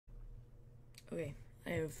Okay,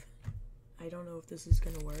 I don't know if this is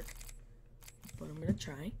gonna work, but I'm gonna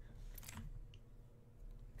try.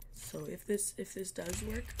 So if this does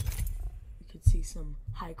work, you could see some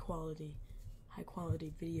high quality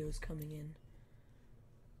videos coming in.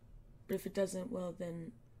 But if it doesn't, well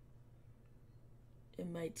then it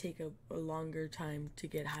might take a longer time to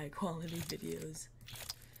get high quality videos.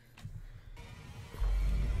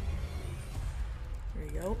 There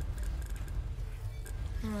you go.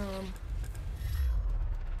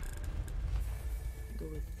 Go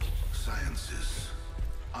with Science is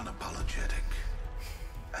unapologetic,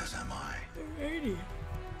 as am I. alrighty.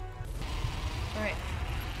 Alright,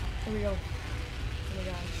 here we go. Oh my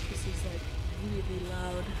gosh, this is like really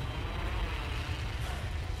loud.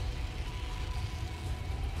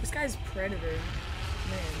 This guy's Predator.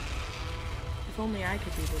 Man, if only I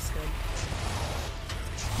could be this good.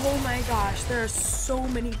 Oh my gosh, there are so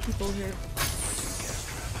many people here.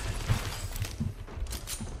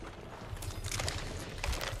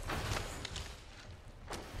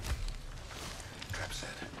 Trap set.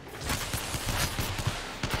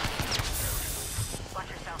 Watch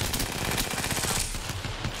yourself.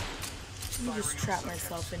 Let me just trap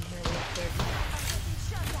myself in here real quick.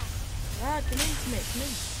 Ah, come in, teammate, come in.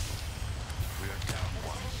 We are down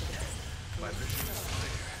one. My vision is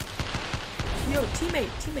clear. Yo,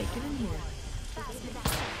 teammate, get in here.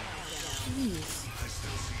 Jeez. I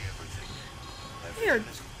still see everything. My Here,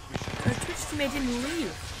 vision is our Twitch teammate didn't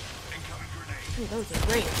leave. incoming grenade. Ooh, those are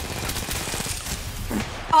great.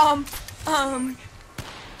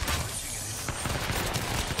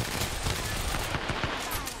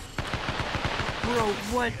 Bro,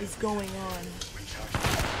 what is going on?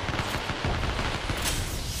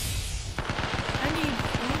 I need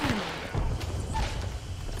ammo.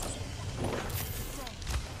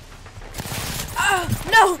 Ah,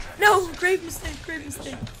 no, great mistake.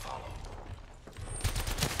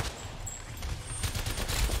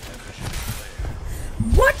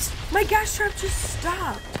 What? My gas trap just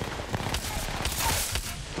stopped.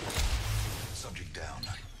 Subject down.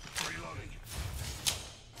 Reloading.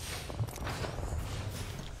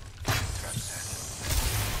 Trap set.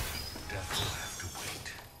 Death will have to wait.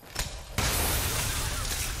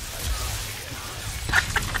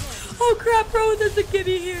 Oh crap, bro, there's a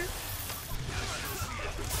kitty here.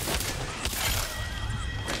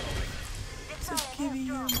 There's a kitty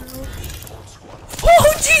here, bro.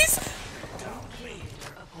 Oh, jeez!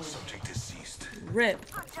 Subject deceased. Rip.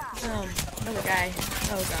 Another guy.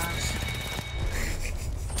 Oh gosh.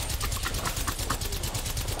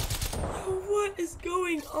 What is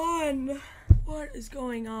going on? What is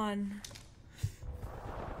going on?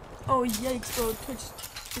 Oh yikes, bro! Twitch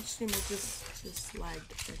streamer just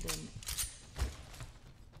lagged again.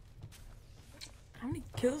 How many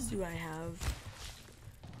kills do I have?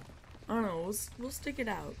 I don't know. We'll stick it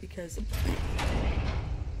out because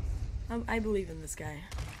I believe in this guy.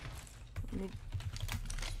 Let me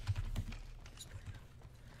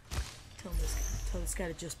tell this guy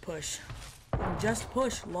to just push. Just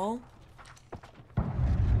push, lol.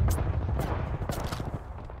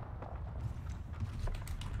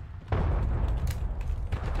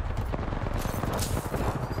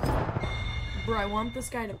 Bro, I want this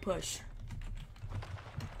guy to push.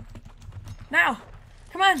 Now!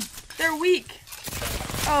 Come on! They're weak!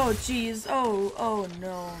 Oh, jeez. Oh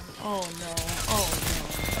no. Oh no. Oh no.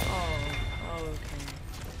 Oh, okay.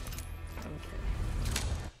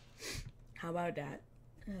 How about that?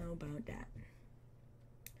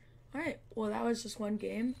 Alright, well that was just one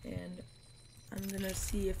game, and I'm gonna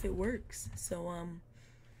see if it works. So,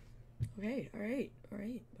 okay, alright,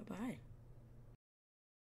 bye-bye.